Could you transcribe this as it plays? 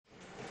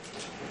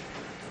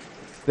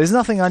There's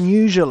nothing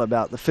unusual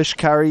about the fish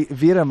curry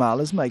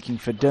Veeramal is making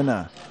for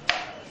dinner.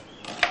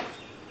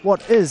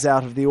 What is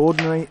out of the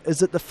ordinary is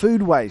that the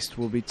food waste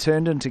will be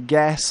turned into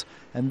gas,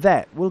 and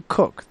that will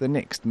cook the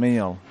next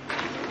meal.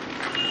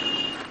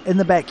 In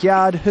the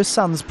backyard, her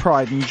son's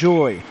pride and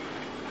joy,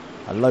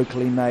 a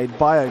locally made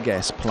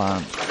biogas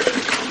plant.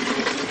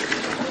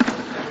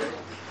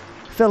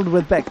 Filled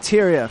with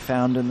bacteria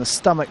found in the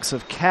stomachs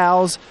of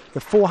cows, the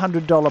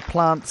 $400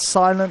 plant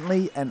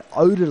silently and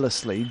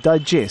odorlessly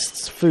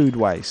digests food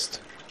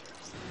waste.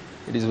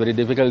 It is very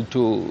difficult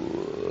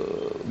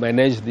to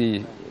manage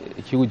the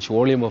huge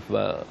volume of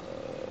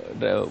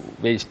the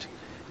waste.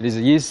 It is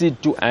easy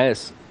to,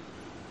 as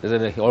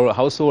a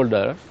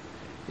householder,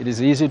 it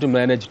is easy to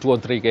manage 2 or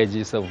 3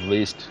 kgs of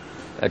waste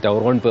at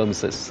our own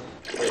premises.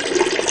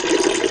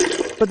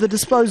 But the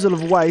disposal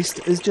of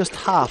waste is just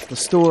half the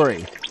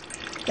story.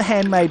 The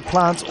handmade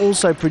plants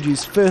also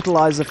produce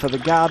fertiliser for the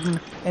garden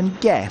and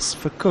gas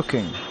for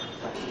cooking.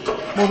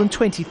 More than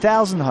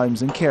 20,000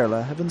 homes in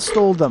Kerala have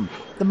installed them.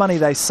 The money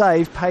they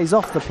save pays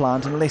off the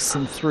plant in less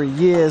than 3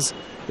 years.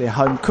 Their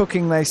home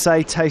cooking, they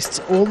say, tastes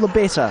all the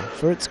better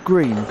for its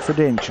green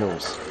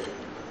credentials.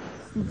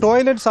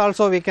 Toilets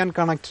also we can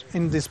connect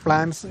in these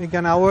plants. We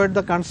can avoid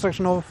the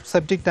construction of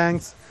septic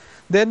tanks.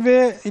 That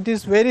way it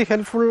is very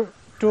helpful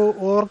to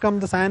overcome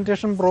the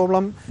sanitation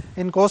problem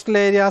in coastal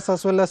areas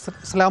as well as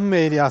slum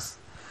areas.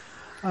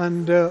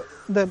 And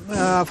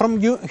from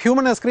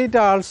human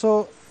excreta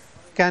also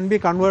can be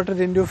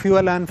converted into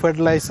fuel and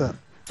fertilizer.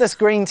 This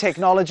green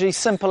technology,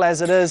 simple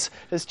as it is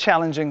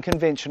challenging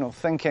conventional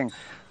thinking.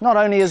 Not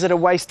only is it a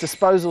waste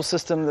disposal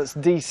system that's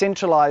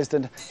decentralised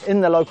and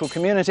in the local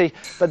community,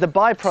 but the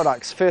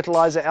byproducts,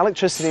 fertiliser,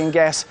 electricity and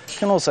gas,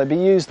 can also be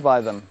used by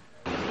them.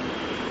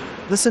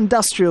 This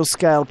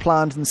industrial-scale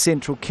plant in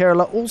central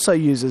Kerala also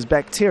uses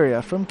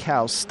bacteria from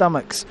cows'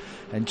 stomachs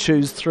and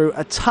chews through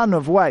a ton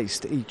of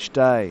waste each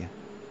day.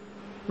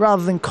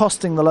 Rather than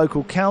costing the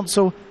local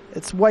council,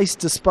 its waste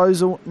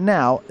disposal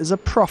now is a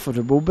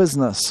profitable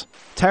business.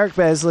 Tarek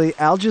Bazley,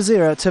 Al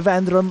Jazeera,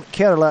 Thiruvananthapuram,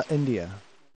 Kerala, India.